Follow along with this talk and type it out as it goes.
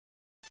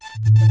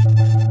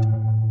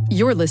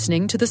You're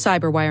listening to the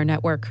Cyberwire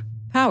Network,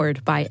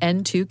 powered by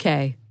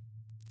N2K.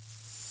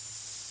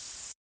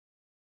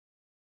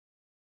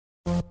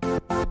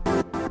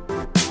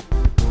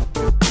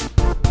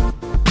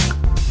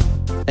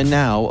 And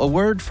now, a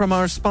word from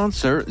our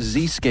sponsor,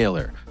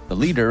 Zscaler, the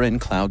leader in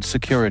cloud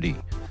security.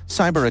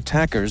 Cyber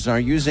attackers are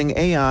using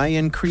AI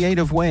in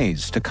creative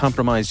ways to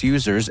compromise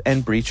users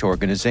and breach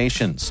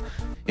organizations.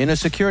 In a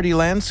security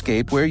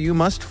landscape where you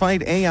must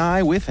fight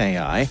AI with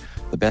AI,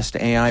 the best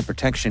AI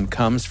protection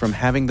comes from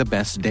having the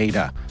best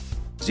data.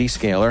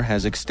 Zscaler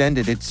has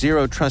extended its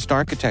zero-trust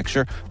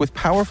architecture with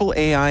powerful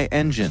AI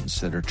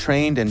engines that are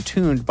trained and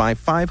tuned by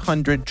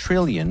 500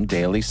 trillion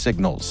daily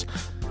signals.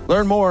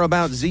 Learn more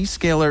about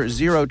Zscaler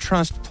Zero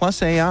Trust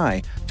Plus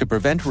AI to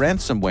prevent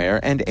ransomware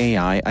and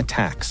AI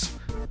attacks.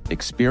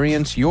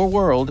 Experience your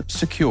world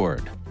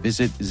secured.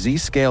 Visit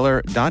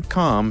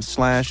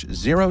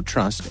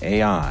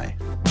zscaler.com/zerotrustai.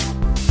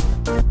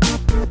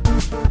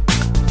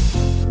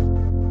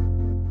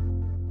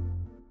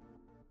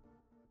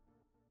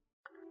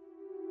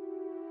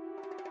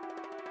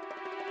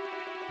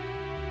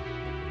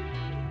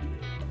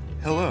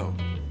 Hello,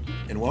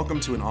 and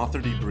welcome to an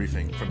author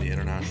debriefing from the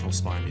International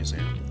Spy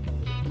Museum.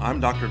 I'm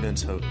Dr.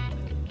 Vince Houghton,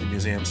 the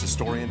museum's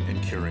historian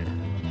and curator.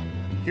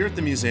 Here at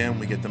the museum,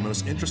 we get the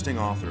most interesting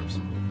authors,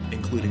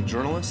 including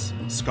journalists,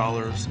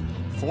 scholars,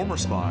 former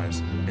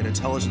spies, and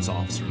intelligence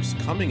officers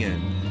coming in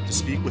to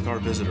speak with our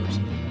visitors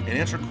and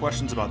answer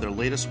questions about their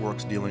latest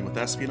works dealing with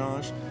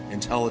espionage,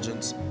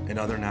 intelligence, and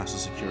other national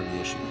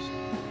security issues.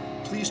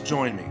 Please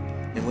join me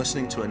in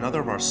listening to another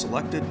of our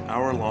selected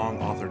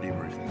hour-long author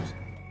debriefings.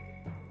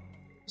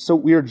 So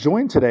we are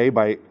joined today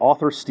by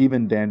author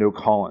Stephen Dando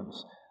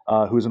Collins,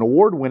 who is an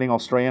award-winning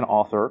Australian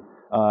author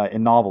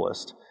and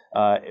novelist.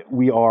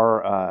 We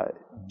are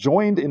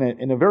joined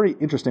in a very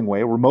interesting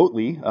way,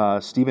 remotely.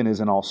 Stephen is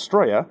in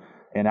Australia,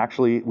 and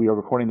actually we are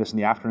recording this in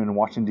the afternoon in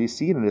Washington,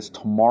 D.C., and it is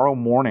tomorrow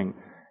morning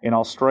in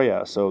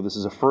Australia. So this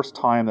is the first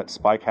time that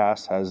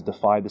Spycast has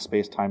defied the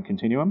space-time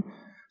continuum,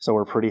 so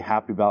we're pretty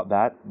happy about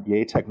that.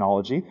 Yay,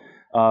 technology.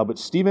 But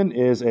Stephen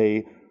is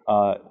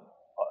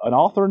an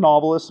author,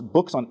 novelist,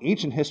 books on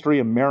ancient history,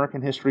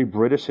 American history,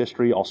 British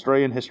history,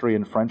 Australian history,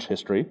 and French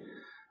history.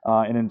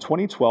 And in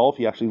 2012,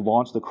 he actually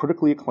launched the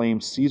critically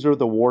acclaimed Caesar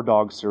the War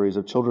Dog series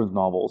of children's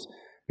novels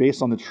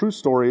based on the true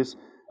stories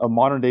of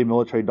modern-day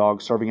military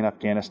dogs serving in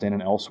Afghanistan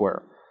and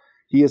elsewhere.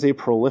 He is a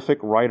prolific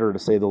writer, to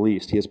say the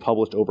least. He has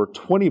published over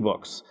 20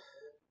 books,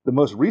 the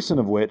most recent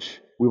of which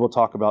we will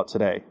talk about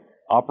today,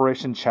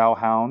 Operation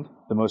Chowhound,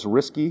 the most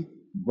risky,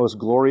 most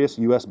glorious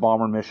U.S.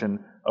 bomber mission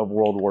of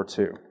World War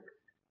II.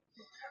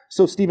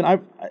 So, Stephen,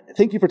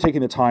 thank you for taking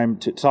the time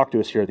to talk to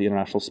us here at the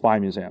International Spy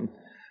Museum.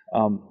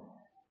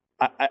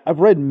 I've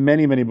read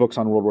many, many books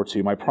on World War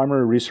II. My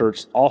primary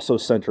research also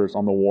centers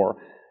on the war.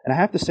 And I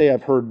have to say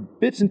I've heard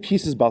bits and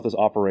pieces about this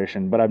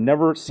operation, but I've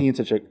never seen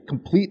such a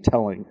complete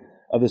telling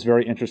of this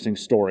very interesting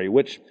story,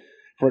 which,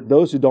 for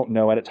those who don't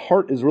know, at its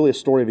heart is really a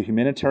story of a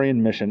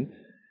humanitarian mission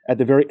at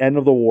the very end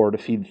of the war to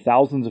feed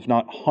thousands, if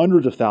not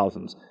hundreds of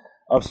thousands,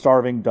 of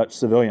starving Dutch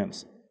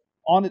civilians.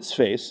 On its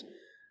face,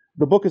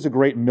 the book is a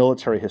great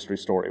military history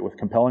story with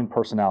compelling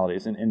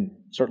personalities and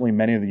certainly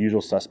many of the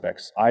usual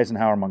suspects,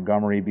 Eisenhower,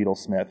 Montgomery, Beadle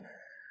Smith.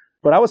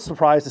 But I was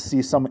surprised to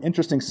see some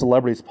interesting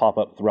celebrities pop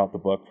up throughout the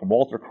book, from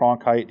Walter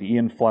Cronkite to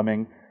Ian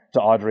Fleming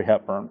to Audrey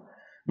Hepburn.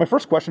 My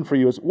first question for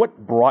you is,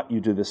 what brought you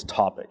to this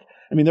topic?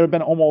 I mean, there have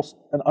been almost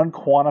an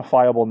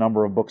unquantifiable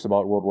number of books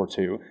about World War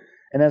II,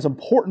 and as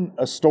important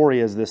a story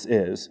as this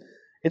is,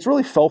 it's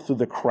really fell through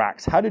the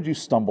cracks. How did you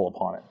stumble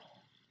upon it?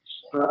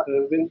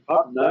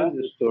 I've known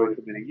this story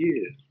for many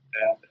years.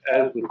 And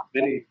as with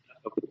many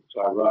of the books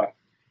I write,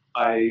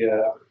 I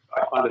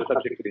find a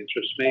subject that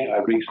interests me, I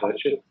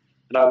research it,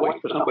 and I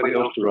wait for somebody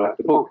else to write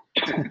the book,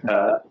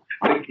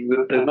 thinking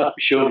that there must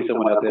be surely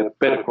someone out there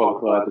better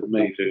qualified than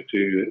me to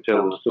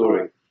tell the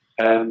story.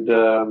 And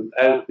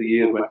as the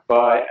years went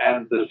by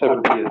and the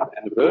 70th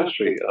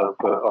anniversary of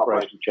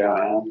Operation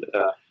Chowhound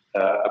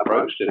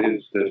approached, it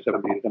is the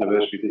 70th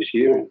anniversary this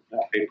year, in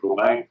April,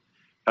 May,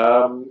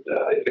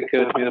 it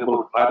occurred to me that,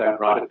 well, if I don't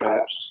write it,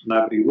 perhaps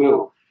nobody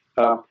will.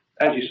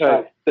 As you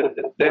say,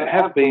 there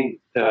have been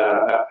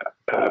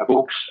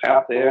books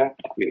out there,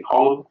 particularly in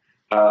Holland,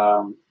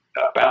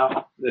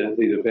 about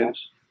these events,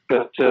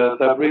 but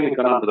they've really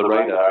gone under the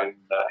radar in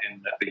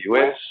the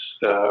US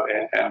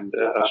and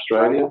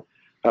Australia.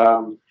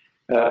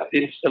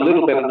 It's a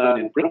little better known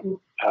in Britain,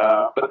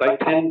 but they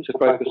tend to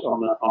focus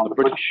on the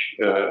British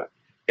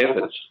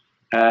efforts.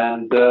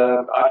 And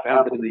I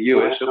found that in the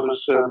US, it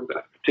was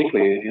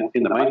particularly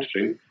in the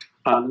mainstream,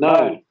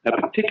 unknown, and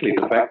particularly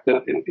the fact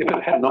that if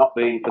it had not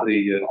been for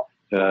the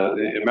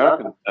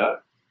American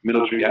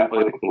military and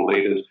political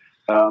leaders,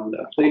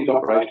 these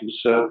operations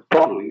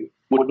probably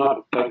would not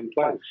have taken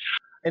place.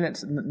 And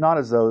it's not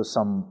as though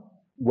some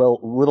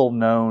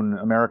little-known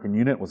American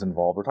unit was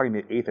involved. We're talking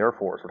the 8th Air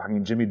Force. We're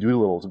talking Jimmy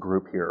Doolittle's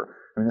group here.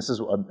 I mean, this is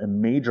a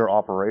major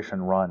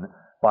operation run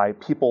by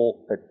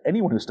people that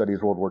anyone who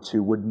studies World War II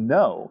would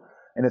know.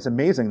 And it's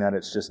amazing that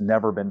it's just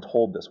never been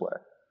told this way.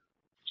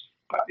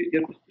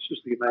 this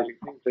was the amazing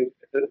thing.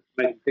 The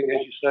amazing thing,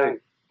 as you say,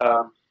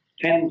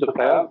 tens of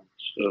thousands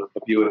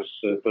of US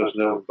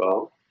personnel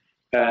involved,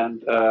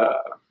 and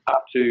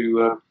up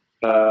to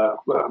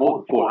more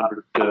than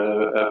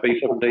 400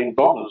 B-17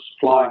 bombers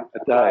flying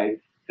a day,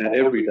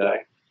 every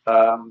day.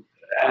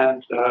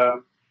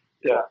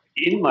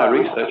 In my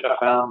research, I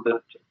found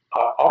that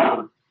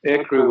often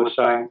aircrew were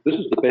saying, this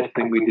is the best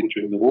thing we did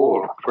during the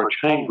war. For a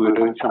change, we were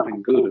doing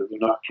something good. We're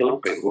not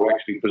killing people. We're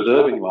actually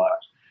preserving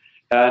lives.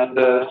 And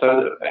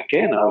so,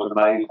 again, I was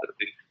amazed that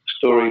the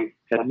story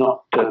had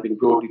not been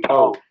broadly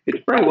told.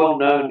 It's very well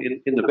known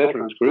in the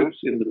veterans groups,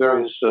 in the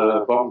various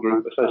bomb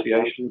group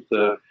associations.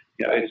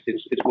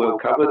 It's well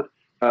covered.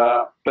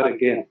 But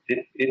again,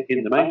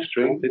 in the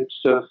mainstream,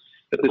 it's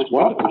this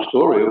wonderful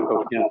story of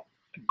a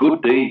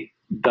good deed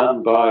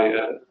done by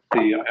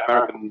the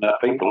American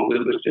people.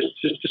 It was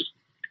just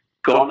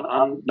gone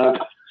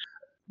unnoticed.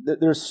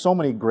 There's so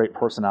many great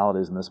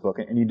personalities in this book,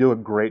 and you do a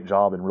great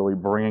job in really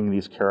bringing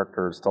these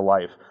characters to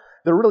life.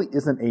 There really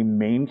isn't a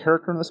main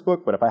character in this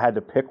book, but if I had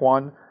to pick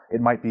one,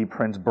 it might be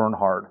Prince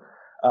Bernhard.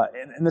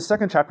 In the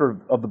second chapter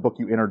of the book,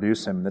 you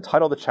introduce him. The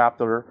title of the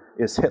chapter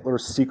is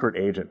Hitler's Secret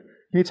Agent.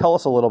 Can you tell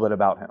us a little bit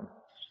about him?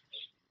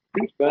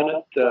 Prince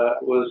Bernhard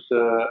was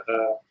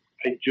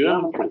a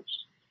German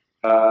prince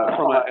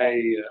from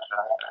a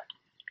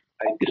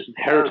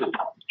disinherited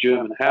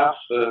German house.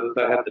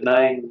 They had the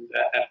name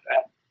and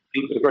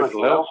very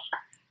little else.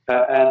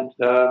 And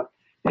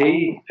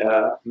he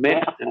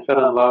met and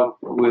fell in love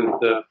with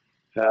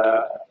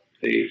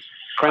the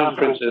Crown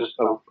Princess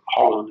of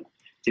Holland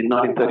in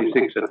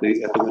 1936 at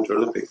the Winter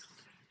Olympics.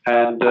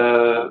 And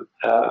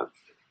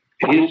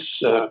his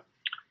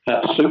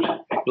suit,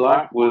 if you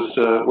like, was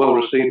well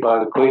received by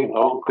the Queen of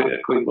Holland,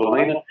 Queen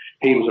Wilhelmina.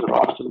 He was a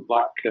Protestant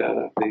like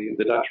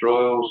the Dutch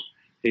royals.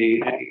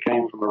 He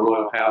came from a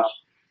royal house.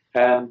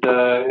 And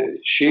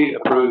she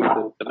approved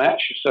the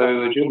match.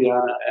 So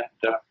Juliana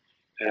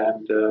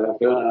and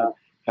Bernhard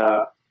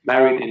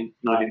married in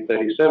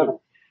 1937.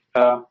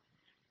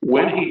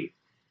 When he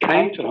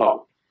came to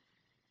Holland,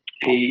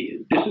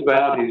 he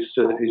disavowed his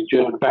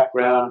German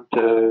background,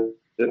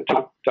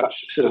 took Dutch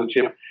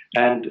citizenship,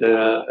 and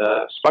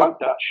spoke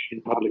Dutch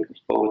in public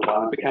all the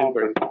time and became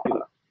very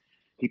popular.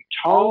 He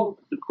told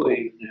the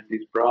Queen and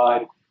his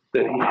bride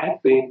that he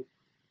had been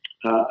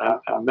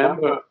a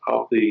member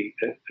of the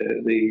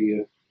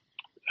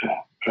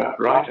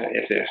Reiter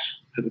SS,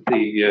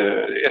 the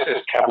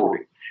SS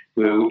cavalry,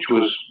 which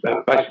was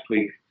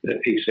basically,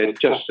 he said,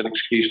 just an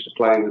excuse to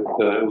play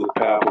with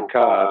powerful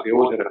cars. He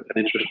always had an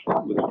interest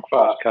with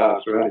fast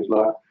cars throughout his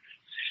life.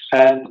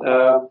 And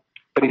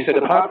but he said,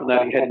 apart from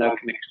that, he had no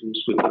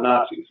connections with the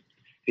Nazis.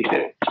 He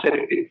said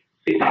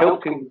it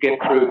helped him get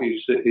through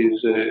his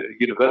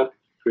university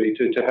degree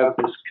to have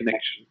this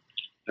connection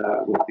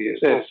with the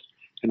SS.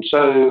 And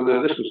so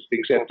this was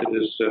accepted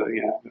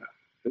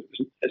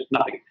as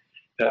nothing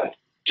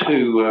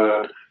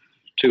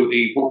too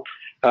evil.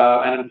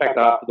 And in fact,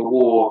 after the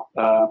war,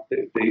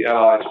 the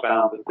Allies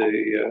found that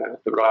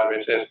the Reiter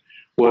SS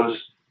was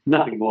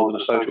nothing more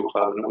than a social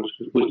club, and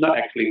it was not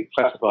actually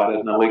classified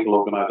as an illegal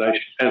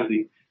organisation as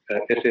the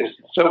SS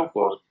itself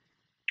was.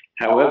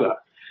 However,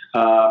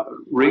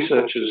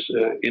 researchers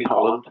in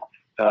Holland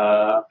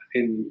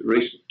in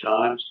recent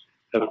times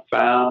have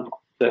found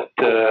that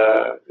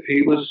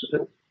he was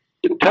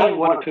telling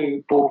one or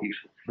two porkies.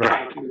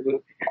 Right.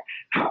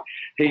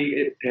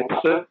 He had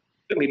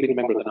certainly been a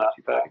member of the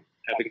Nazi Party,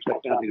 having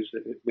checked down his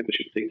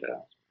membership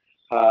details.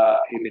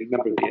 He'd been a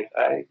member of the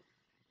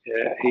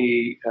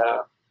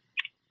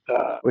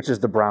SA. Which is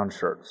the brown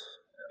shirts.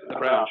 The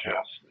brown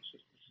shirts.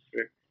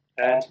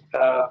 And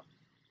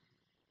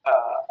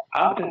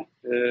after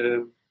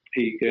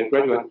he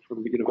graduated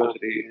from the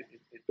university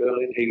in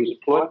Berlin, he was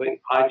employed by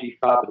IG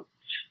Farben,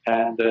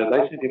 and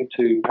they sent him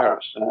to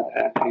Paris,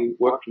 and he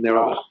worked from their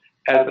office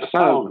as a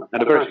salesman,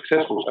 and a very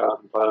successful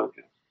salesman by all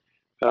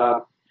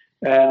accounts.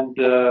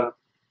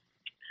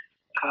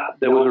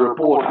 There was a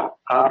report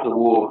after the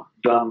war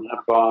done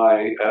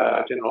by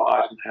General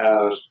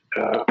Eisenhower's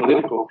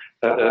political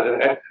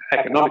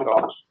economic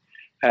office,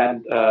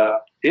 and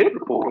it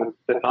reported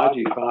that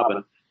IG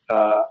Farben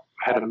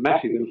had a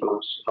massive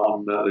influence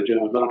on the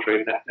German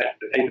military, and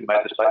even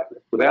made the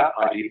statement, without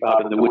IG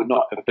Farben there would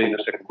not have been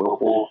a Second World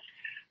War.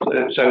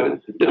 So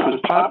this was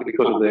partly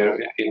because of their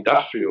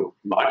industrial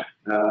might.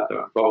 They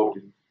were involved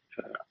in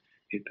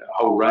a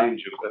whole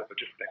range of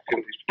different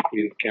activities,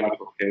 particularly in the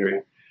chemical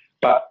area.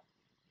 But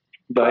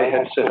they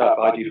had set up,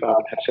 IG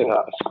Farben had set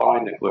up a spy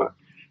network,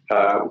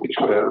 which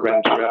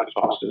ran throughout its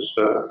offices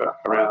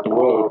around the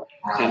world.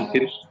 And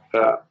its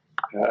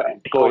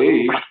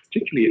employees,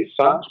 particularly its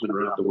salesmen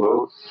around the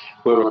world,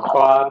 were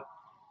required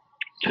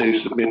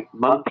to submit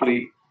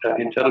monthly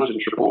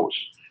intelligence reports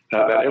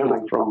about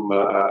everything from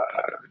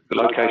the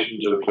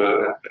locations of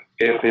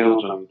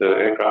airfields and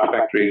aircraft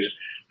factories,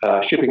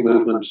 shipping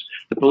movements,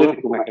 the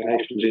political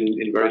machinations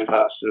in various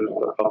parts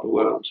of the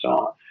world, and so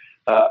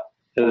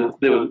on.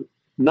 There was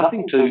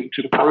nothing to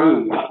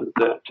prove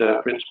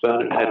that Prince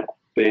Bernhard had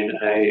been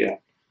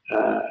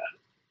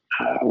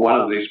one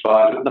of these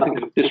spies, but nothing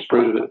to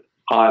disprove it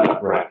either.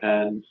 Right.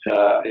 And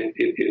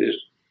it is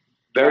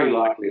very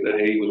likely that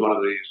he was one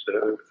of these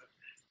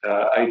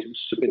agents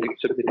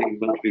submitting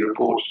monthly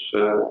reports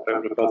over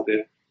and above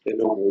their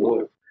normal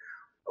work.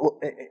 Well,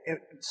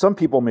 some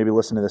people may be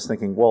listening to this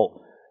thinking,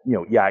 well,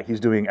 yeah, he's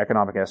doing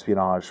economic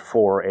espionage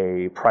for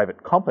a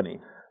private company.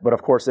 But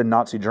of course, in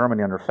Nazi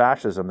Germany under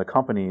fascism, the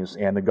companies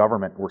and the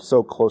government were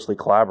so closely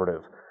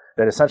collaborative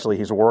that essentially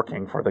he's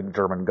working for the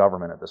German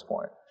government at this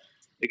point.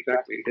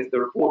 Exactly. The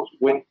reports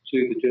went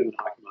to the German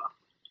High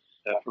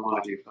Command from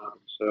IG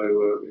Farben. So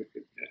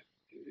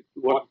it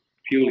wasn't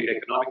purely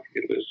economic.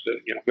 It was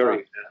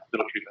very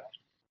military-based.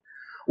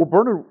 Well,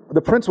 Bernard,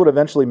 the prince would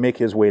eventually make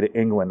his way to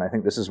England. I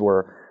think this is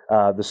where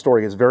the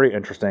story is very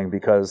interesting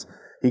because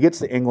he gets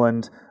to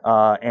England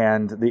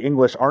and the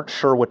English aren't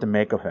sure what to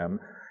make of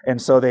him. And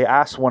so they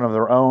ask one of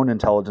their own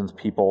intelligence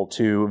people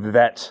to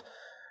vet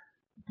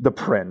the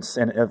prince.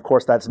 And of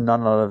course, that's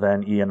none other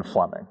than Ian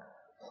Fleming.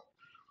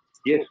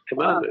 Yes,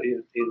 Commander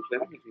Ian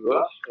Fleming, he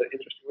was.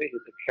 Interestingly,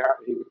 he's the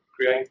character he would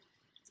create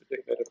a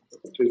decade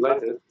or two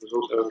later, was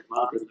also a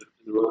commander in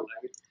the Royal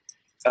Navy.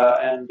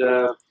 And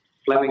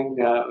Fleming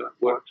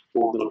worked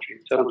for military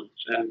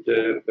intelligence and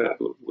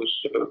was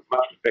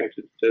much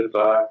respected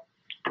by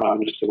Prime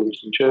Minister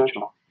Winston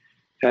Churchill.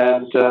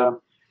 And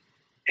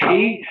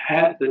he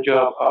had the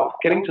job of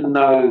getting to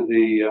know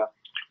the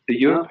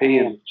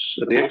Europeans,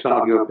 the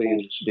exiled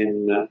Europeans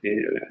in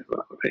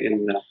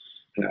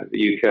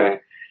the UK.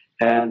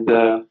 And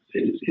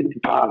in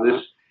part of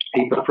this,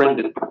 he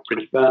befriended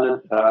Prince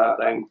Bernard.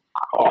 They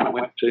often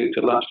went to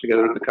lunch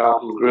together at the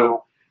Castle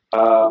Grill.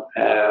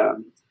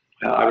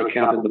 I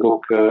recount in the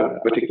book a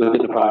particular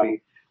dinner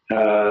party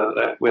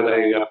where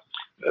they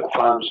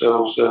find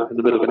themselves in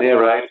the middle of an air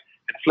raid.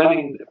 And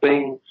Fleming,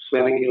 being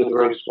Fleming, he was a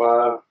very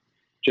suave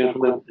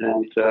gentleman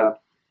and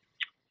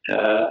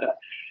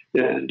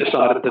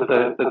decided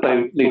that they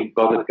needn't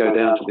bother to go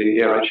down to the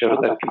air raid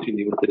shuttle. They'd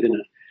continue with the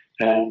dinner.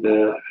 And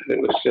it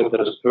was said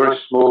that a very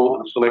small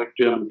and select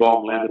German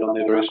bomb landed on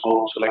their very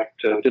small and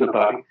select dinner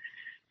party,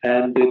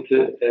 and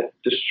it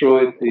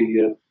destroyed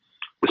the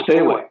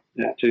stairway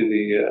to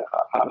the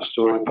upper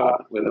story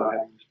apartment where they were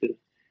having this dinner.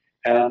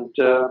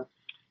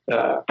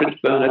 And Prince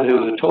Bernard, who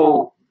was a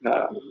tall,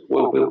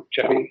 well-built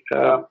chappie,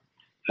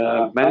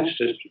 managed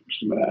to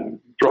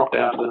drop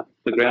down to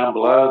the ground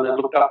below and then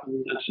looked up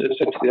and said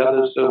to the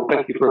others,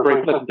 "Thank you for a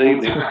very pleasant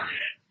evening."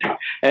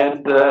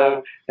 and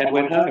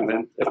went home.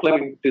 And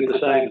Fleming did the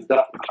same and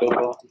ducked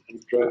himself off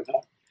and drove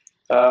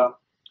home.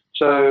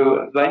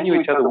 So they knew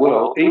each other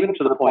well, even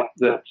to the point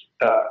that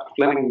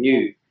Fleming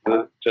knew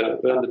that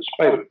Bernard's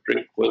favourite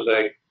drink was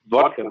a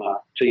vodka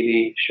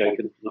martini,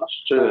 shaken, not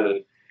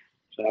stirred.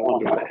 So I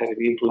wonder if that had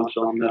any influence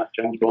on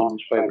James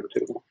Bond's favourite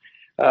too.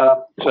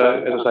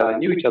 So, as I say, they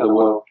knew each other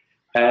well.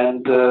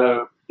 And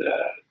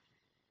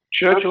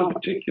Churchill in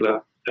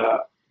particular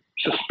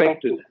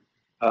suspected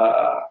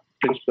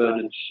Prince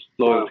Bernard's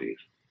loyalties.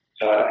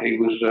 He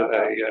was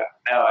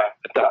now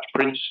a Dutch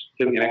prince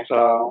living in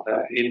exile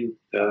in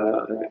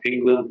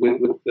England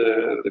with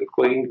the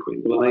Queen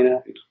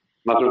Wilhelmina, his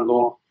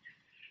mother-in-law.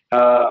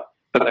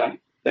 But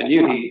they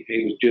knew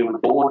he was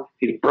German-born.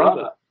 His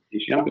brother,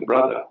 his younger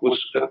brother, was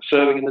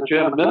serving in the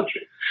German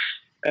military.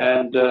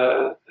 And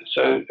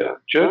so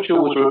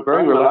Churchill was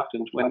very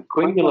reluctant when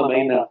Queen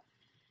Wilhelmina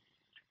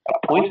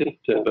appointed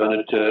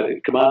Bernard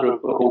commander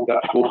of all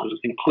Dutch forces,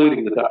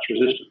 including the Dutch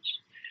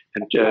resistance.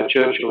 And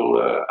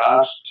Churchill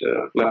asked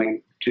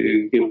Fleming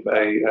to give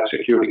a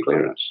security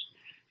clearance.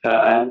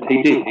 And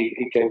he did.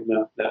 He gave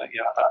them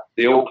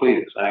the all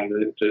clear, saying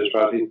that as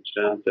far as he's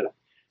concerned,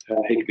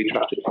 he could be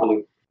trusted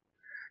fully.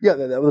 Yeah,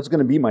 that was going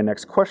to be my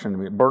next question. I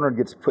mean, Bernard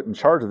gets put in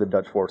charge of the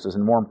Dutch forces,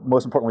 and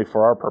most importantly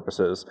for our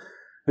purposes,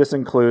 this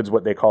includes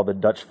what they call the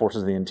Dutch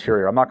Forces of the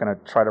Interior. I'm not going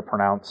to try to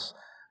pronounce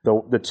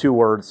the two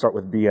words, start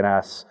with B and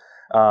S,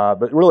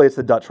 but really it's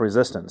the Dutch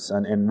resistance.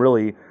 And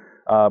really,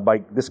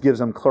 this gives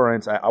them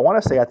clearance, I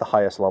want to say at the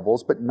highest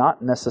levels, but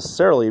not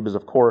necessarily, because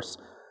of course,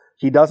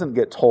 he doesn't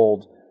get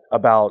told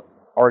about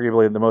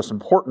arguably the most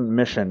important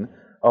mission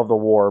of the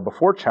war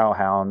before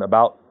Chowhound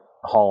about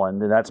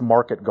Holland, and that's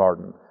Market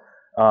Garden,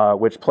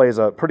 which plays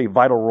a pretty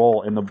vital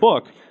role in the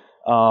book.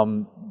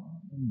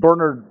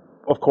 Bernard,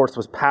 of course,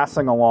 was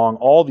passing along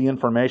all the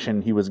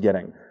information he was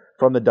getting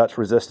from the Dutch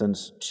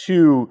resistance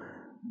to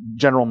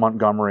General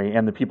Montgomery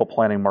and the people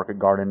planning Market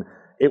Garden.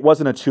 It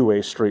wasn't a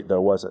two-way street,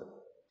 though, was it?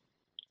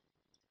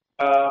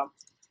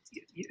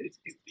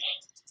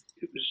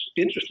 It was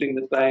interesting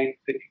that they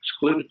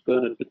excluded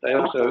Bernard, but they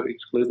also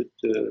excluded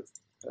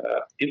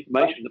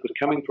information that was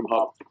coming from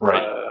Holland,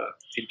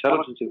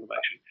 intelligence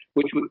information,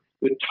 which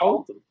would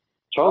told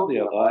the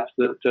Allies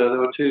that there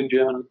were two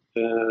German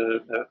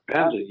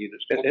Panzer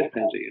units, SS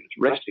Panzer units,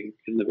 resting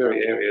in the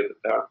very area that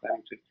they were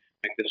planning to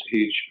make this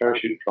huge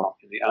parachute drop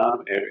in the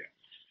Arnhem area.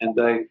 And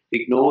they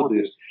ignored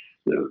this.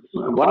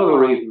 One of the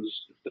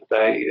reasons that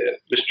they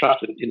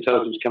mistrusted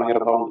intelligence coming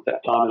out of Holland at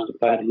that time is that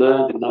they had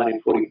learned in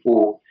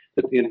 1944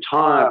 that the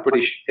entire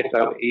British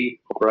SOE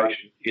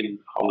operation in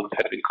Holland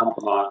had been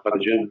compromised by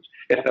the Germans,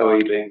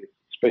 SOE being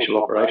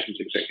Special Operations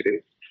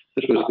Executive.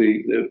 This was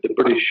the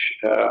British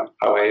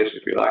OAS,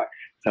 if you like.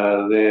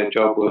 Their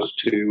job was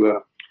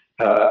to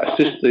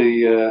assist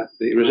the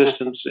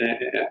resistance,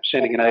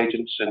 sending in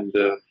agents and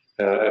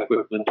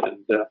equipment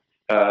and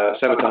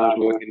sabotage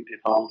work in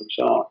Holland and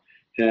so on.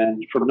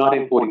 And from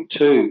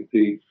 1942,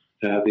 the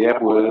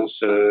Abwehr's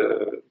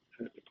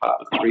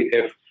Department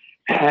 3F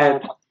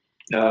had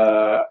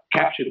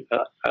captured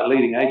a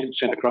leading agent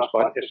sent across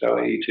by the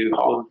SOE to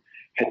Holland,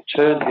 had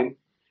turned him,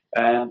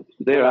 and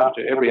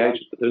thereafter every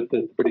agent that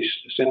the British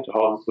sent to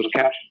Holland was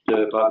captured by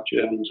the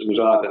Germans and was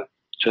either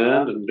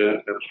turned and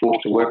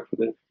forced to work for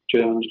the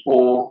Germans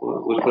or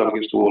was put up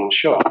against the wall and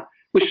shot.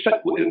 Which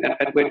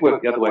it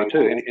worked the other way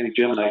too. Any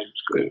German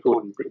agents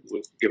caught in Britain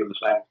were given the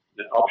same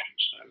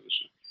options. So it was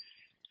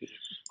a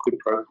quid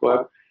pro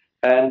quo.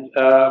 And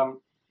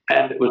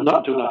it was not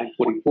until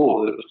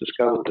 1944 that it was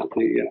discovered that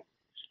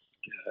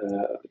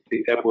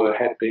the Abwehr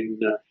had been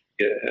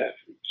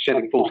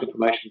sending false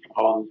information from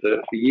Holland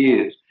for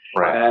years.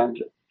 Right. And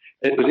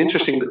it was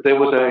interesting that there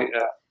was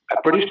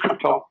a British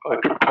cryptographer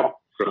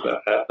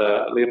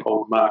at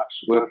Leopold Marx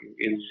working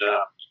in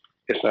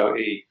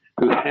SOE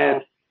who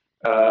had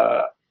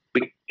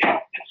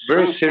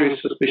very serious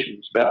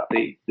suspicions about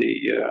the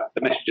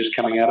messages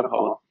coming out of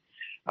Holland.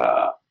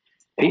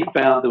 He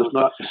found there was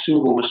not a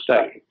single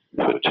mistake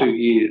for 2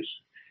 years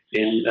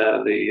in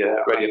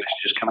the radio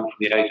messages coming from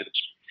the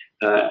agents.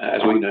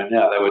 As we know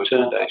now, they were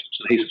turned agents,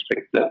 and he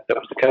suspected that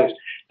was the case.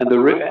 And the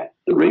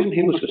reason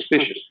he was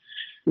suspicious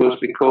was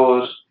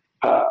because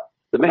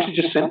the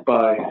messages sent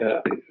by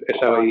the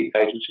SOE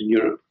agents in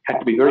Europe had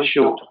to be very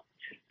short,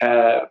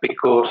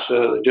 because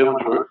the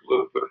Germans were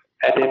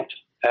adept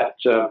at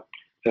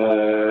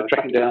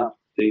tracking down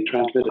the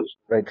transmitters.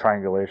 Right,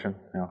 triangulation,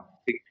 yeah.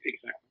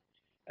 Exactly.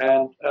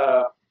 And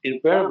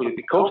invariably,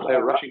 because they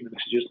were rushing the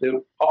messages,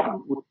 there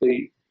often would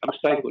be a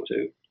mistake or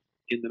two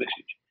in the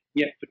message.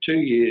 Yet for 2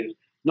 years,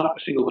 not a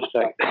single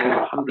mistake. There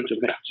were hundreds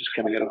of messages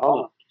coming out of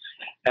Holland.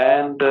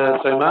 And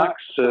so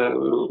Marx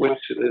went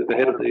to the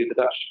head of the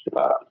Dutch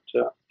department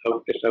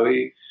of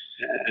SOE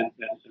and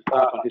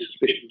passed on his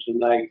suspicions,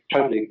 and they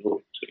totally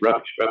ignored it. Said,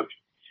 rubbish.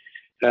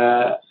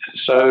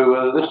 So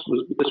this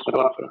went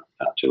on for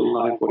until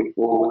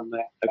 1944, when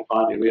they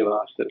finally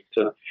realised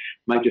that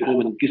Major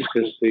Herman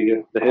Giscas,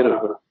 the head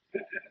of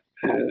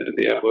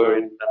the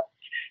Abwehr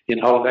in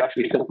Holland,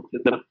 actually sent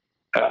them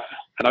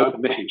an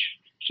open message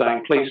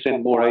saying, "Please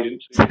send more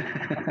agents.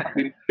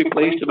 Be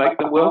pleased to make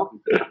them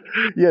welcome."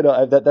 Yeah,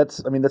 no, that's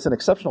an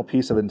exceptional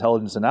piece of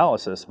intelligence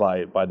analysis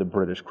by the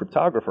British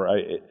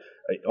cryptographer.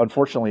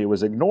 Unfortunately, it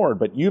was ignored.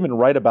 But you even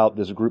write about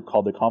this group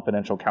called the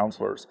Confidential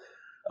Counselors,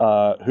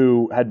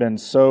 who had been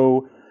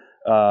so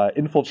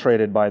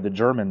infiltrated by the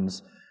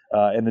Germans,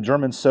 and the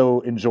Germans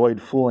so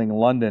enjoyed fooling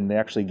London, they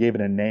actually gave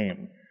it a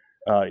name.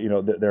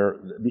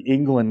 The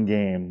England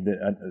game,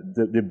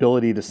 the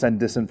ability to send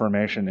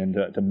disinformation and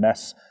to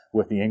mess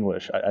with the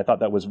English. I thought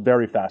that was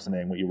very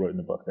fascinating what you wrote in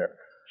the book there.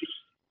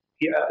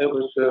 Yeah, it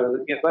was.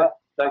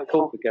 They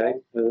called the game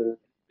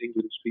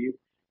England's view,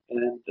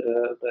 and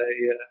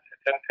they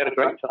had a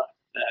great time,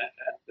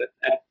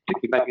 and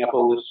particularly making up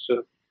all this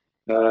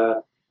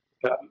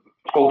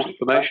false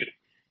information.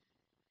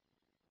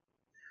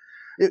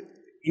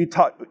 You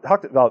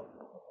talked about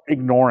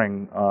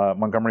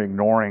Montgomery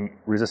ignoring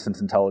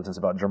resistance intelligence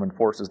about German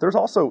forces. There's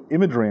also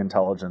imagery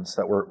intelligence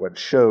that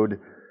showed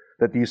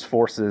that these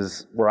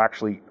forces were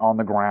actually on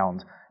the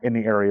ground in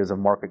the areas of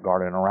Market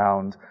Garden,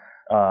 around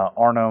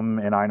Arnhem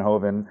and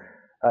Eindhoven.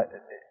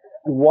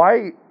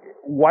 Why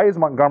is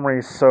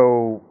Montgomery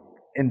so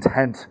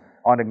intent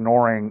on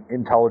ignoring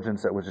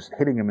intelligence that was just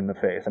hitting him in the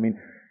face? I mean,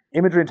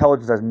 imagery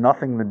intelligence has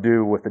nothing to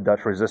do with the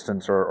Dutch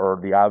resistance or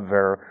the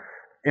Abwehr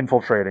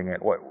infiltrating it.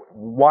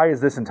 Why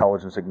is this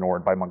intelligence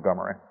ignored by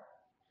Montgomery?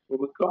 Well,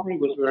 Montgomery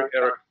was a very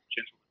arrogant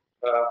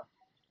gentleman.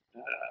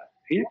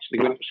 He actually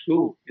went to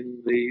school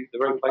in the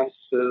very place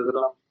that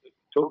I'm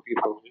talking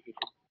about,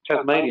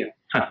 Tasmania.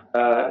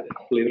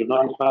 Believe it or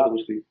not, his father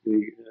was the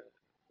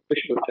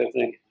Bishop of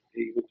Tasmania.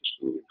 He went to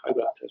school in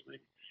Hobart,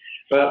 Tasmania.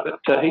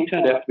 But he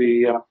turned out to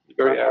be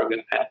very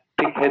arrogant and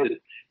big-headed.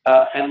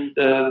 And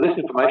this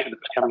information that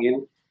was coming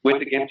in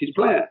went against his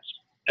plans.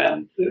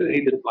 And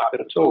he didn't like it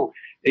at all.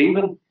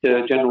 Even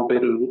General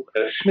Bedell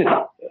Smith,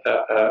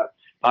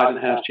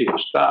 Eisenhower's chief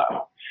of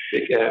staff,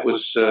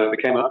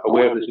 became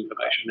aware of this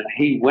information, and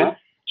he went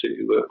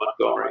to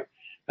Montgomery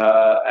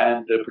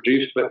and put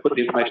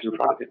the information in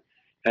front of him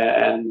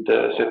and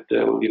said,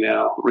 "Will you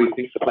now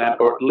rethink the plan,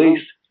 or at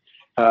least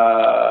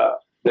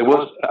there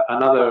was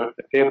another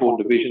airborne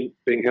division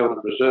being held in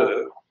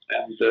reserve,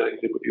 and he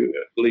said, would you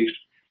at least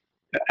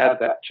add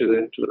that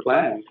to the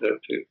plan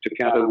to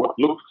counter what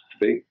looked to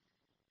be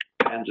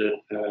Panzer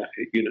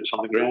units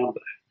on the ground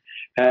there?"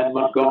 And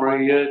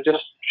Montgomery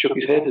just shook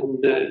his head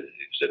and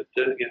said,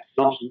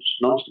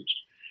 nonsense.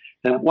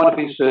 And one of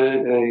his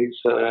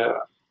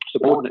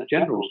subordinate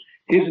generals,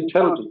 his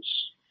intelligence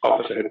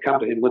officer, had come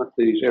to him with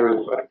these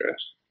aerial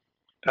photographs.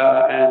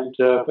 And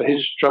for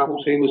his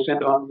troubles, he was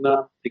sent on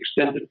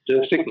extended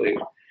sick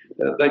leave.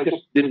 They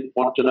just didn't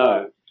want to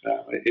know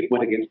it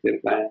went against their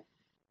plan.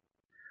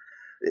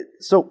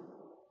 So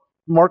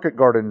Market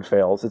Garden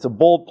fails. It's a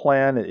bold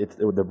plan. It's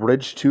the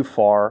bridge too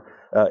far.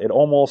 It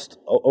almost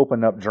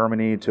opened up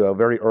Germany to a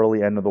very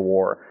early end of the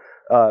war.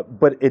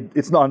 But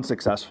it's not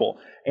unsuccessful.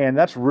 And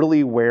that's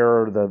really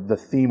where the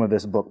theme of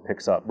this book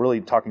picks up,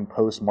 really talking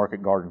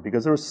post-Market Garden,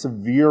 because there was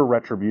severe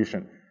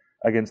retribution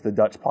against the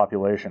Dutch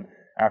population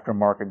after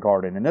Market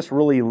Garden. And this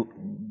really,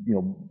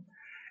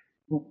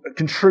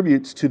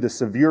 contributes to the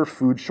severe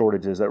food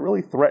shortages that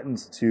really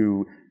threatens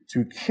to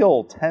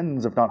kill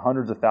tens, if not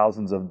hundreds of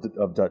thousands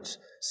of Dutch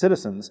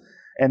citizens.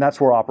 And that's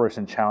where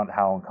Operation Challenge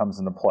Hound comes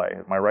into play.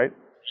 Am I right?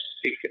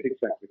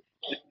 Exactly.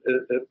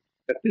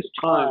 At this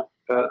time,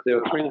 there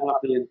were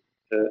 3.5 million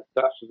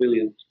Dutch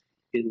civilians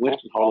in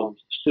Western Holland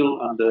still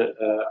under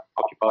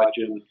occupied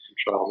German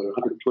control. There were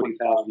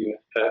 120,000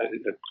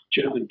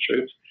 German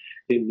troops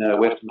in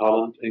Western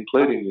Holland,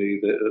 including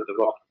the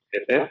Waffen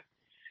SS.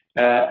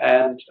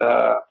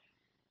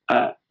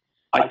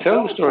 I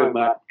tell the story of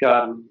Market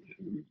Garden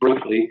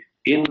briefly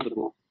in the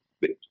book,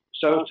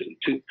 so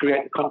to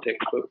create the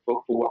context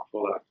for what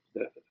followed,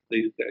 as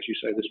you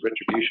say, this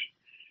retribution.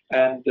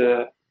 And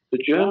the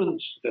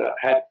Germans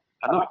had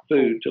enough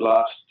food to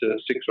last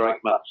 6 or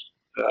 8 months,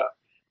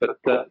 but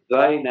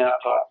they now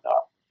tightened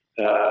up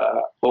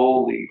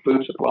all the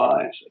food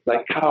supplies.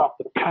 They cut off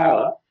the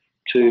power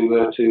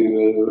to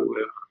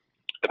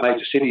the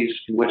major cities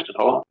in Western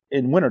Holland.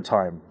 In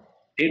wintertime.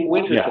 In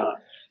wintertime.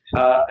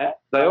 Yeah.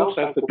 They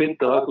also forbid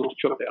the locals to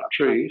chop down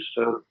trees,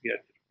 so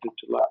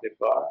to light their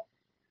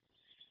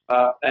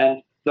fire.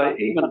 And they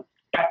even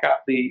pack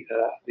up the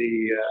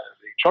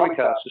trolley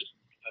car system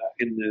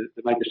in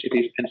the major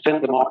cities and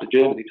send them off to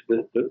Germany,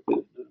 to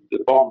the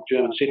bombed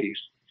German cities.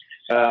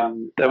 They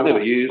were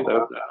never used. They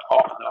were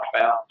often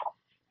found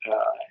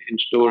in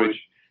storage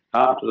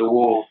after the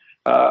war.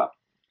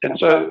 And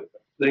so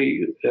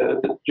the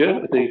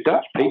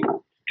Dutch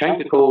people came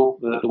to call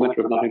the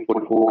winter of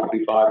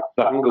 1944-45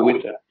 the Hunger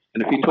Winter.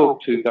 And if you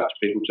talk to Dutch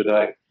people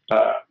today,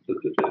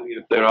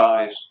 their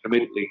eyes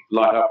immediately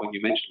light up when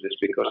you mention this,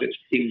 because it's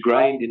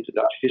ingrained into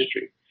Dutch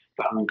history,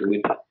 the Hunger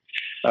Winter.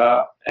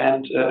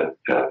 And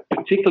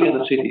particularly in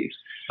the cities,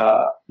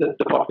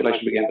 the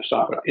population began to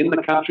suffer. In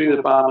the country,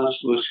 the farmers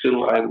were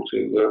still able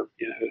to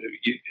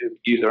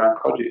use their own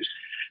produce.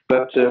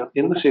 But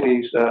in the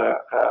cities, the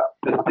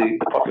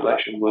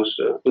population was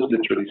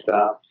literally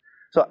starved.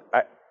 So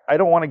I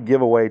don't want to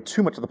give away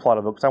too much of the plot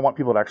of the book, because I want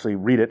people to actually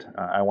read it.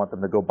 I want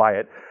them to go buy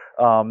it.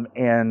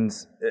 And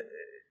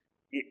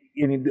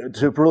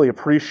to really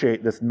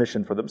appreciate this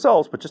mission for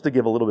themselves, but just to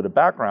give a little bit of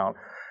background,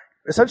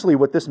 essentially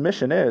what this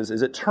mission is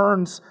it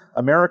turns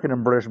American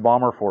and British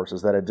bomber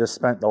forces that had just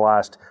spent the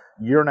last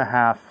year and a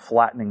half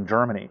flattening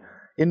Germany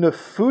into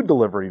food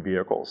delivery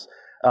vehicles,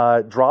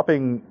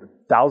 dropping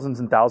thousands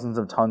and thousands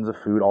of tons of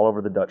food all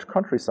over the Dutch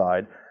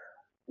countryside,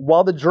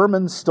 while the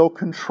Germans still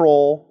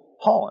control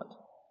Holland.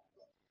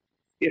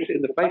 Yes,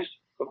 in the face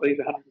of these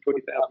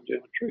 120,000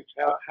 German troops,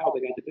 how are they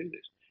going to do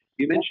this?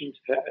 You mentioned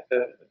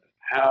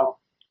how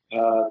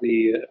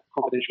the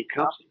confidential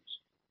councils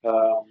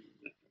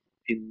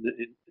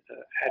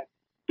had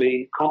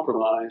been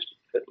compromised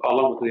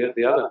along with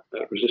the other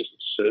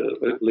resistance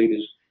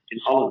leaders in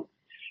Holland.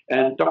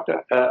 And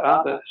Dr.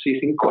 Arthur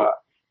Seyss-Inquart,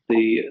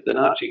 the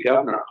Nazi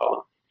governor of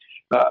Holland,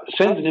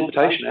 sends an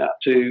invitation out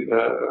to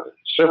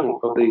several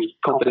of these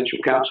confidential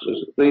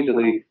councillors. These are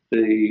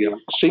the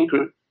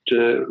secret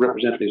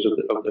representatives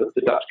of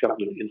the Dutch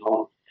government in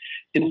Holland.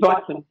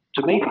 Invite them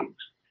to meetings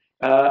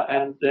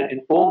and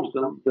informs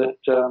them that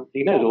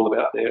he knows all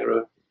about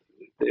their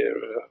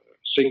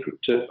secret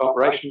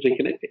operations.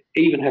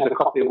 He even has a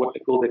copy of what they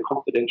call their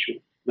confidential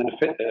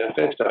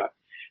manifesto,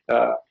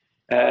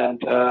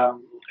 and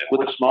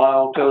with a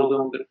smile tells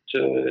them that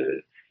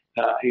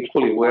he's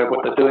fully aware of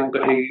what they're doing,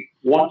 but he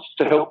wants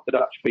to help the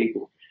Dutch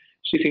people.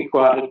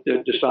 Seyss-Inquart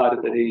had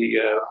decided that he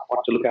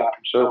wanted to look after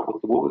himself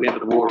with the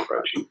end of the war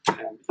approaching,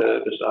 and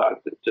decided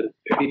that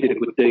if he did a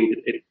good deed,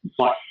 it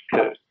might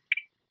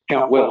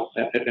count well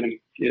at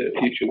any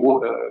future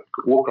war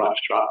crimes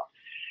trial.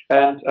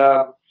 And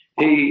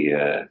he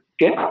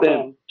gets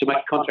them to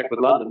make contact with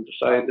London to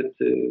say that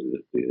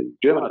the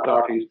German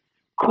authorities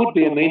could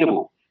be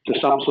amenable to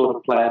some sort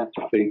of plan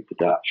to feed the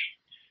Dutch.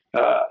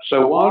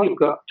 So while you've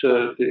got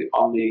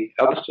on the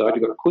other side,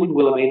 you've got Queen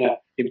Wilhelmina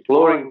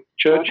imploring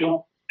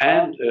Churchill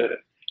and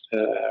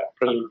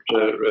President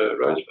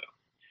Roosevelt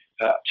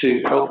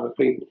to help her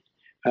people,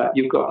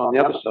 you've got on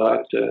the other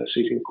side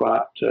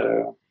Seyss-Inquart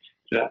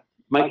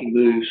making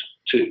moves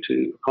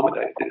to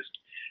accommodate this.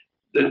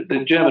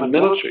 The German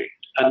military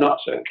are not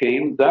so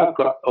keen. They've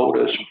got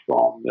orders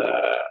from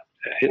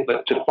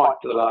Hitler to fight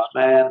to the last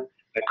man.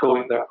 They're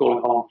calling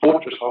Holland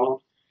Fortress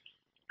Holland,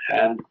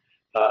 and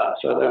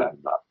so they're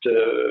not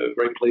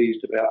very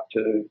pleased about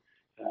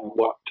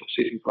what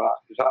Seyss-Inquart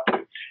is up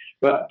to.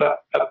 But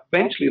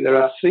eventually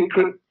there are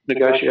secret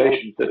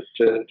negotiations that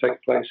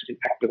take place in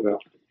Achterveld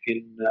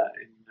in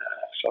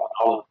southern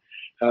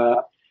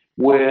Holland,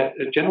 where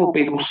General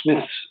Beadle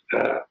Smith's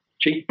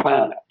chief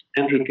planner,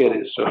 Andrew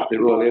Geddes of the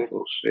Royal Air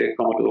Force, Air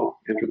Commodore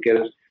Andrew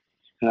Geddes,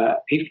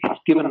 He's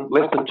given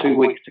less than 2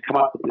 weeks to come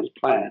up with this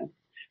plan,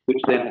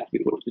 which then has to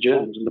be put to the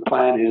Germans. And the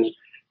plan is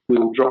we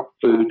will drop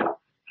food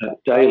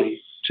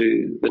daily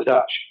to the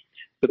Dutch.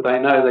 But they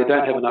know they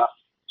don't have enough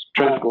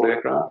transport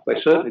aircraft.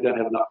 They certainly don't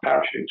have enough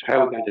parachutes. How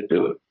are we going to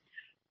do it?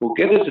 Well,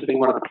 Geddes had been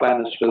one of the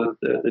planners for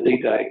the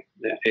D-Day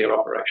air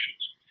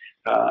operations.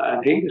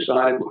 And he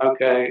decided,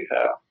 okay,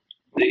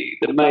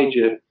 the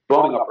major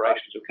bombing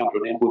operations have come to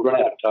an end. We've run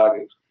out of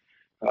targets.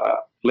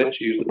 Let's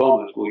use the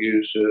bombers. We'll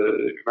use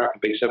American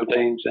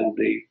B-17s and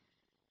the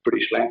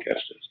British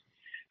Lancasters.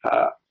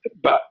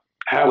 But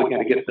how are we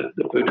going to get the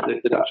food to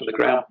the Dutch on the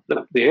ground?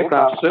 The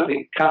aircraft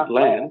certainly can't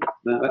land.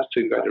 No, that's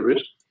too great a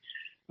risk.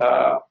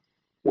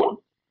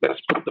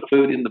 Let's put the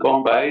food in the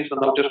bomb bays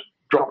and they'll just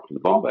drop it from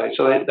the bomb bays.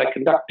 So they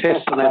conduct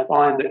tests and they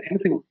find that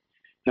anything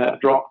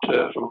dropped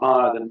from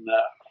higher than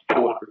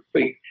 400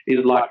 feet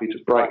is likely to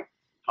break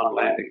on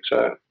landing.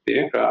 So the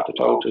aircraft are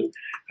told to,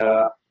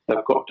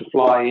 they've got to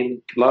fly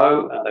in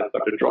low and they've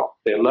got to drop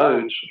their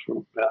loads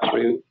from about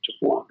 300 to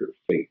 400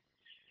 feet.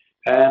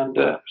 And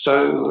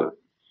so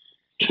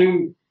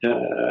 2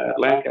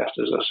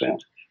 Lancasters are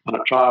sent on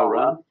a trial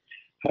run,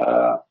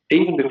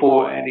 even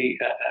before any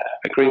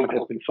agreement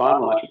has been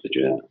finalised with the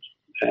Germans.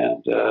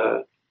 And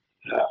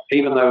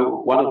even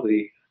though one of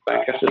the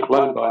Lancasters,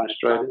 flown by an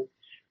Australian,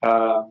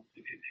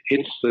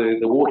 hits the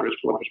water as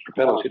one of its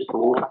propellers hits the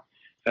water,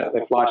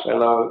 they fly so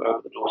low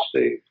over the North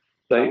Sea,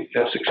 they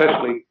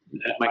successfully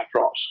make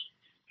drops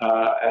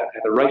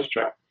at a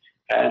racetrack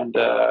and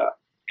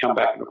come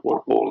back and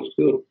report all is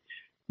good.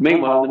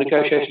 Meanwhile, the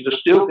negotiations are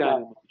still going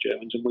on with the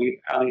Germans, and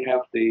we only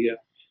have their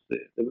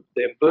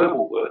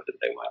verbal word that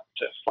they won't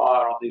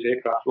fire on these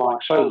aircraft flying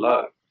so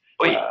low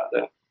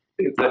that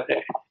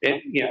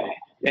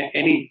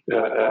any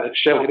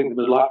shell hitting them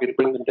is likely to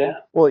bring them down.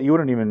 Well, you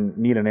wouldn't even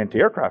need an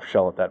anti-aircraft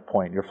shell at that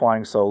point. You're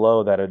flying so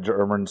low that a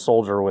German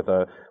soldier with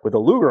a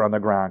Luger on the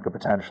ground could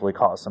potentially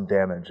cause some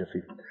damage if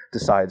he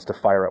decides to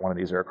fire at one of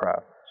these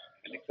aircraft.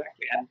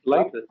 Exactly. And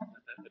later,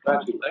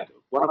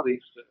 one of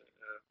these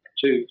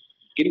 2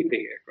 guinea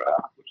pig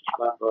aircraft, which is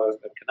flown by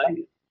a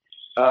Canadian,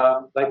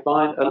 they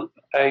find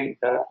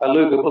a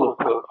Luger bullet,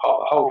 a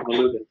hole from a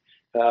Luger,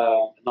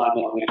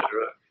 9mm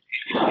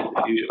in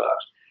the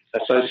fuselage.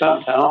 So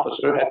an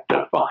officer had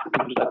to find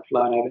them that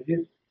flown over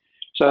here.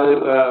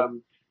 So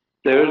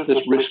there is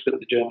this risk that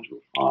the Germans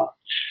will fire.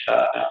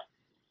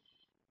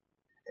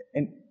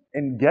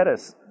 And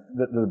Geddes,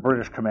 the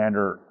British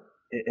commander,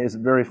 is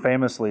very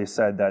famously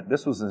said that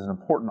this was as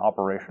important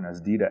operation as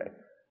D-Day.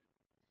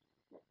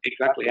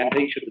 Exactly, and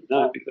he should have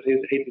known because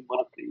he'd been one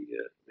of the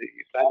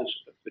planners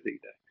for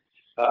D-Day.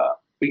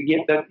 But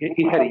yet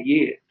he had a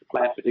year to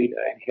plan for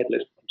D-Day, and he had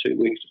less than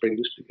 2 weeks to bring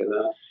this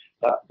together.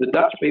 The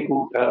Dutch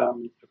people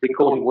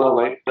recall him well.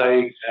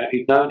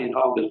 He's known in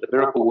Holland as the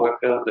miracle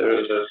worker. There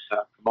is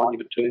a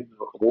monument to him,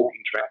 a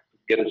walking track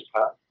to get his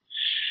part.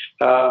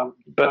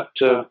 But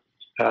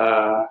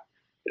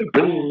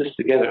bringing this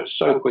together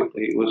so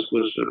quickly was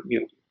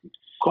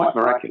quite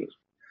miraculous.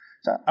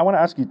 So I want to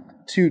ask you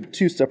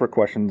two separate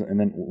questions, and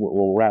then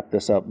we'll wrap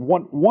this up.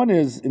 One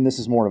is, and this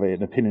is more of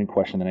an opinion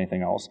question than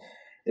anything else.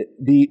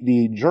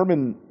 The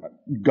German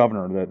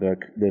governor,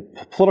 the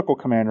political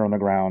commander on the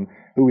ground,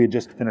 who we had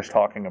just finished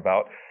talking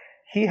about,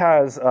 he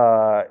has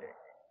at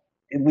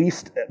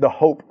least the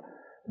hope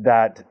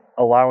that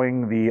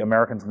allowing the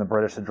Americans and the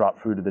British to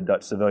drop food to the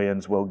Dutch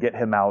civilians will get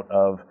him out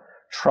of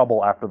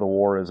trouble after the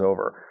war is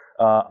over.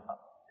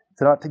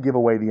 Not to give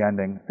away the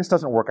ending, this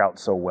doesn't work out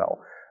so well.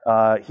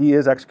 He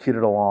is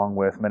executed along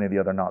with many of the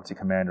other Nazi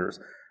commanders.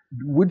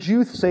 Would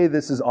you say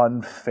this is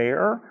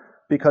unfair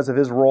because of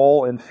his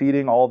role in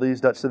feeding all these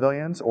Dutch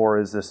civilians, or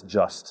is this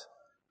just?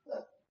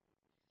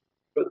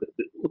 But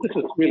this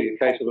is really a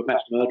case of a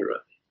mass murderer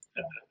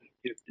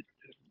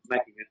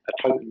making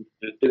a token,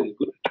 doing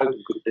a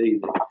token good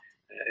deed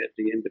at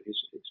the end of his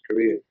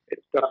career. It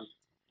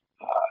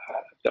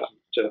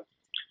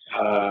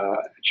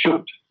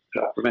shouldn't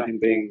prevent him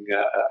being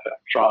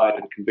tried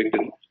and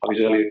convicted of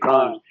his earlier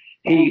crimes.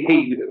 He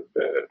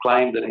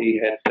claimed that he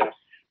had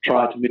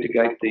tried to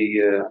mitigate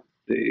the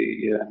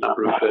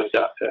number of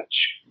Dutch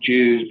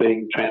Jews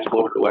being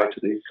transported away to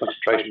the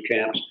concentration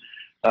camps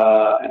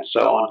and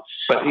so on.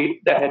 But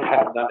that had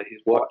happened under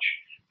his watch.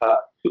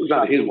 It was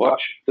under his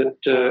watch that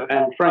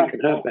Anne Frank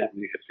and her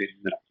family had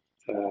been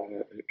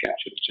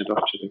captured and sent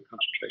off to the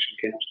concentration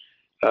camps.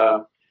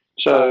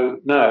 So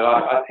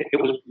no,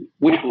 it was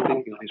wishful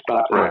thinking on his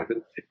part. Right.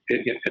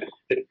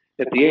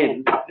 At the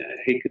end,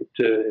 he could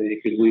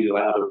weasel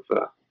out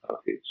of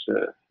his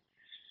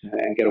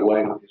and get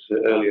away with his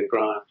earlier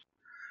crimes.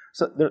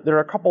 So there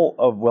are a couple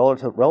of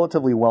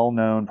relatively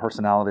well-known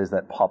personalities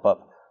that pop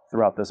up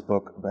throughout this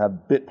book that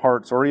have bit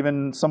parts or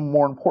even some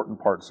more important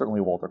parts.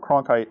 Certainly Walter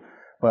Cronkite,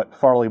 but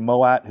Farley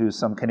Mowat, who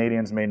some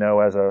Canadians may know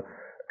as a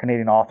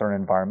Canadian author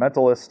and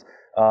environmentalist,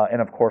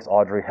 and of course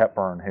Audrey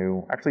Hepburn,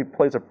 who actually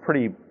plays a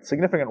pretty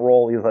significant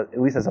role, at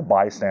least as a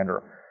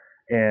bystander,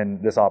 in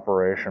this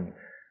operation.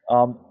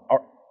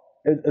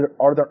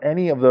 Are there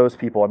any of those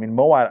people? I mean,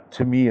 Mowat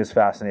to me is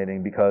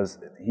fascinating because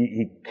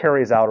he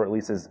carries out, or at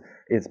least is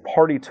is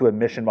party to a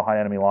mission behind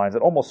enemy lines.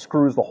 It almost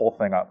screws the whole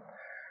thing up.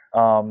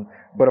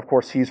 But of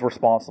course, he's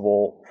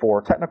responsible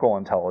for technical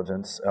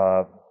intelligence,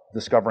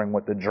 discovering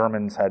what the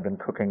Germans had been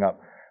cooking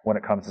up when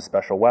it comes to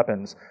special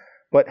weapons.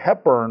 But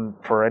Hepburn,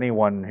 for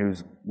anyone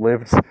who's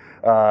lived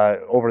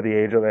over the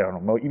age of, I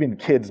don't know, even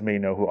kids may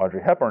know who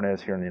Audrey Hepburn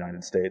is here in the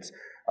United States.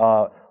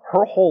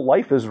 Her whole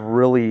life is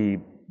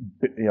really,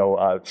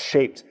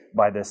 shaped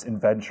by this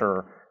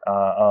adventure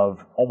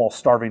of almost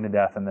starving to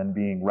death and then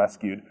being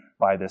rescued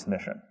by this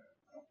mission.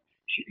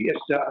 Yes,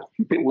 a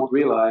few people would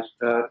realise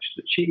that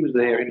she was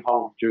there in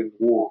Holland during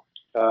the war.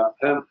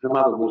 Her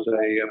mother was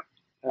a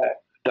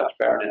Dutch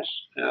baroness,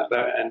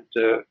 and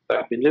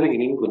they'd been living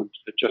in England,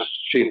 just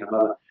she and her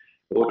mother,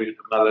 Audrey and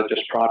her mother,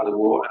 just prior to the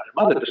war. And her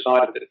mother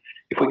decided that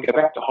if we go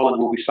back to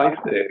Holland, we'll be safe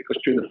there, because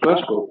during the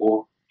First World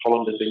War,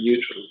 Holland had been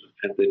neutral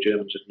and the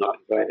Germans had not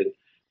invaded.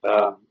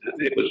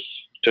 It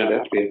turned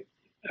out to be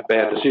a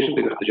bad decision,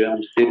 because the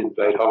Germans did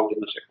invade Holland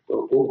in the Second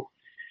World War.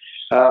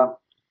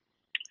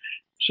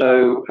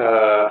 So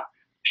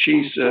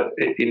she's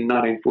in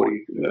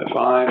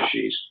 1945.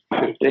 She's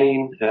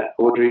 15,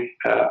 Audrey,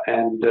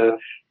 and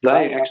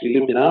they actually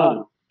lived in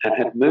Arnhem and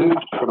had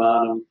moved from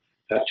Arnhem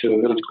to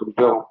a village called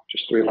Velp,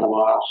 just 3 or 4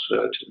 miles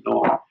to the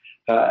north,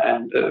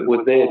 and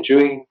were there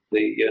during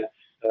the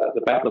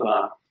Battle of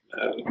Arnhem,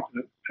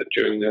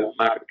 during the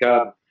Market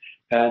Garden,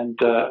 and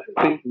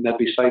thinking they'd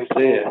be safe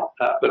there.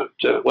 But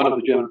one of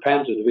the German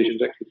Panzer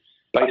divisions actually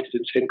based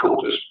its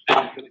headquarters in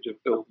the village of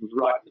Velp, was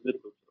right in the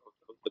middle of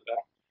the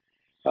battle.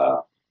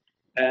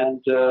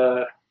 And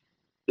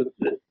the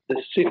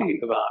city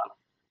of Arnhem,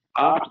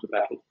 after the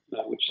battle,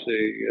 which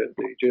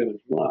the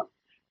Germans won,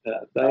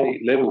 they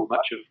levelled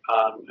much of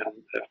Arnhem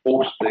and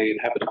forced the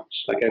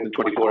inhabitants. They gave them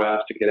 24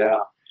 hours to get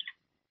out,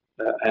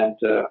 and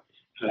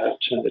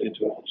turned it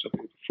into a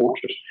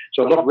fortress.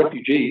 So a lot of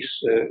refugees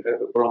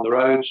were on the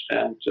roads,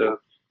 and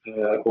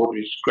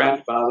Audrey's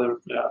grandfather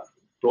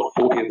brought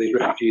 40 of these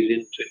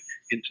refugees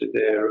into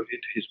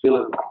his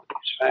villa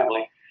with his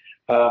family.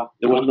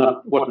 There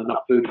wasn't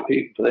enough food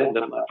for them,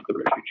 let alone for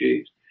the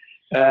refugees.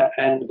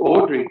 And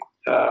Audrey,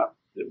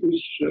 they were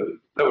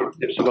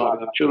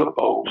surviving on tulip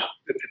bulbs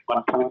at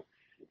one point,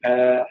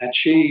 and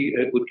she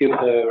would give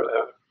her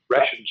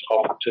rations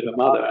offered to her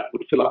mother and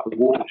would fill up with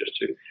water just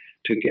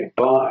to get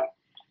by.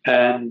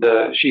 And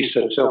she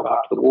said herself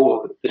after the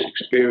war that this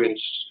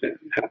experience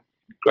had a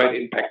great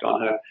impact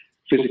on her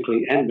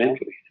physically and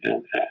mentally.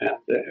 And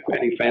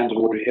any fans of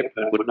Audrey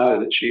Hepburn would know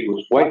that she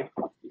was wafer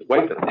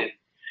thin,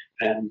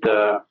 and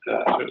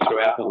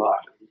throughout her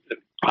life. And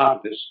part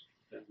of this,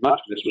 much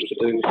of this, was to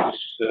do with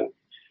this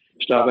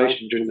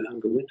starvation during the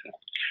Hunger Winter.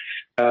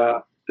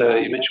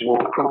 You mentioned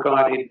Walter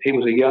Cronkite. He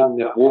was a young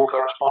war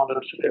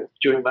correspondent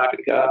during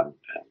Market Garden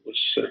and was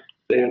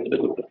there in the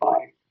middle of the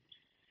fighting.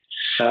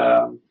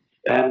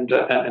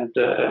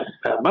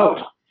 Moat,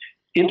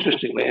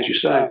 interestingly, as you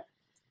say,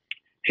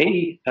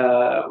 he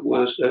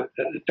was a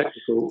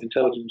technical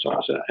intelligence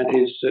officer, and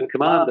his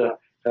commander,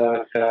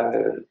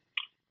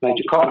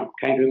 Major Cotton,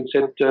 came to him and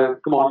said,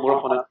 come on, we're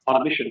off on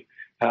a mission.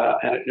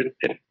 And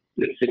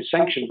it's been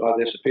sanctioned by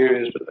their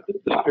superiors, but the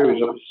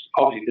superiors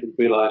obviously didn't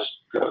realise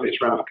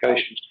its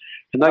ramifications.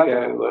 And they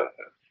go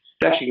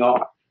dashing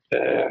off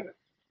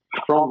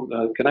from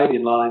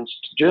Canadian lines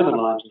to German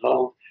lines in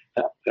Holland.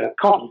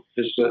 Cotton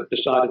has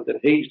decided that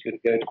he's going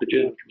to go to the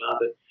German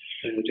commander,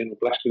 General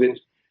Blaskowitz,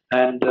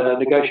 and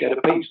negotiate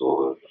a peace.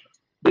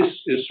 This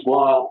is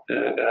while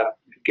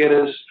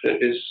Geddes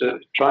is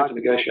trying to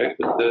negotiate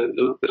with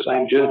the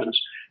same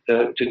Germans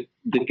to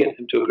get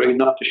them to agree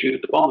not to shoot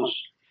at the bombers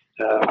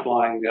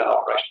flying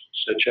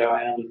operations Chow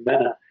Hound and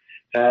Manor.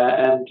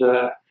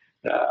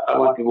 I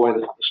won't give away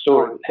the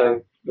story,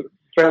 but they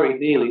very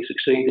nearly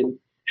succeed in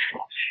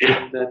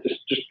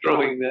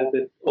destroying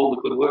all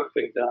the good work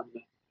being done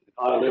at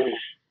higher levels.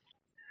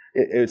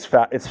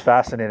 It's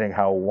fascinating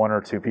how one or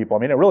two people, I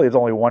mean, it really is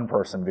only one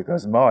person,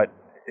 because Moet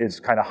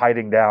is kind of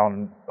hiding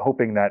down,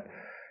 hoping that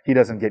he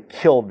doesn't get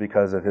killed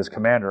because of his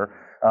commander,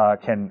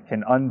 can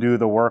undo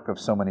the work of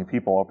so many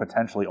people, or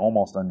potentially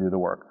almost undo the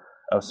work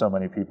of so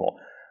many people.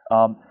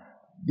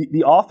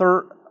 The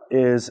author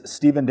is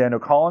Stephen Dando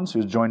Collins,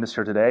 who's joined us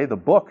here today. The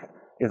book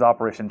is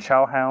Operation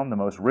Chow Hound, the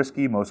most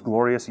risky, most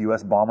glorious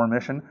U.S. bomber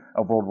mission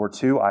of World War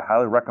II. I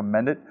highly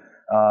recommend it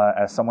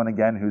as someone,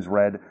 again, who's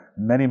read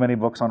many, many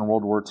books on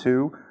World War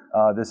II.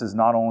 This is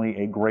not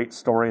only a great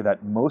story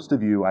that most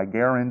of you, I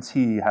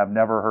guarantee, have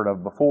never heard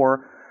of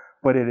before,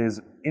 but it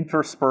is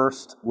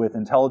interspersed with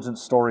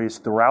intelligence stories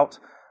throughout,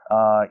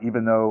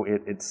 even though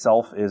it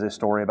itself is a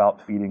story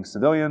about feeding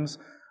civilians.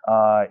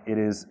 It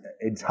is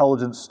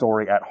intelligence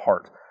story at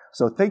heart.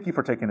 So thank you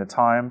for taking the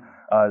time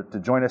to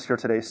join us here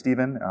today,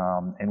 Stephen,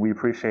 and we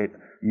appreciate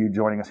you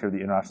joining us here at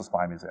the International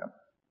Spy Museum.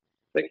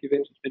 Thank you,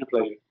 Vince. It's been a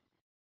pleasure.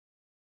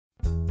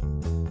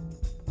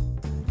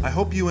 I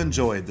hope you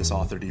enjoyed this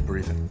author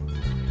debriefing.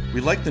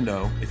 We'd like to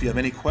know if you have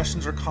any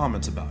questions or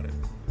comments about it.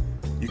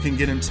 You can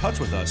get in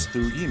touch with us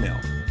through email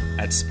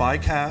at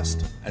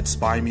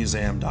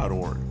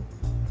spycast@spymuseum.org.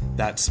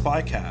 That's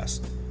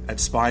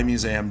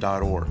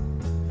spycast@spymuseum.org.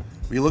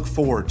 We look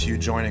forward to you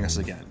joining us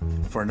again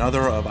for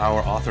another of our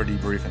author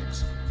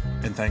debriefings.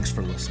 And thanks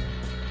for listening.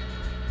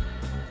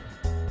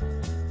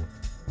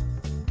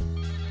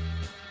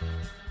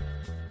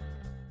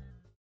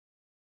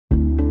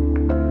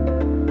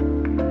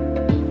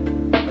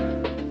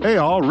 Hey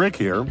all, Rick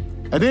here.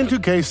 At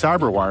N2K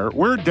Cyberwire,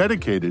 we're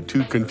dedicated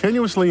to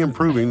continuously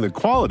improving the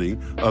quality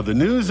of the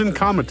news and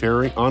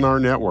commentary on our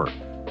network.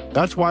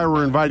 That's why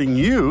we're inviting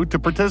you to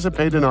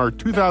participate in our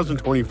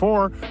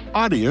 2024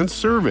 audience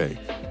survey.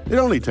 It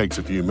only takes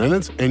a few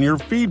minutes, and your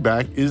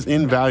feedback is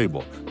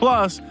invaluable.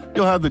 Plus,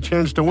 you'll have the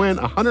chance to win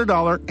a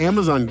 $100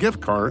 Amazon gift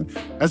card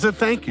as a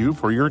thank you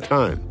for your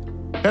time.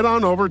 Head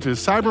on over to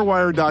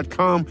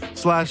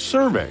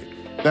cyberwire.com/survey.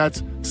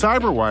 That's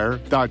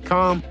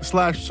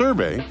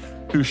cyberwire.com/survey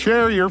to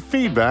share your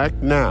feedback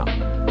now.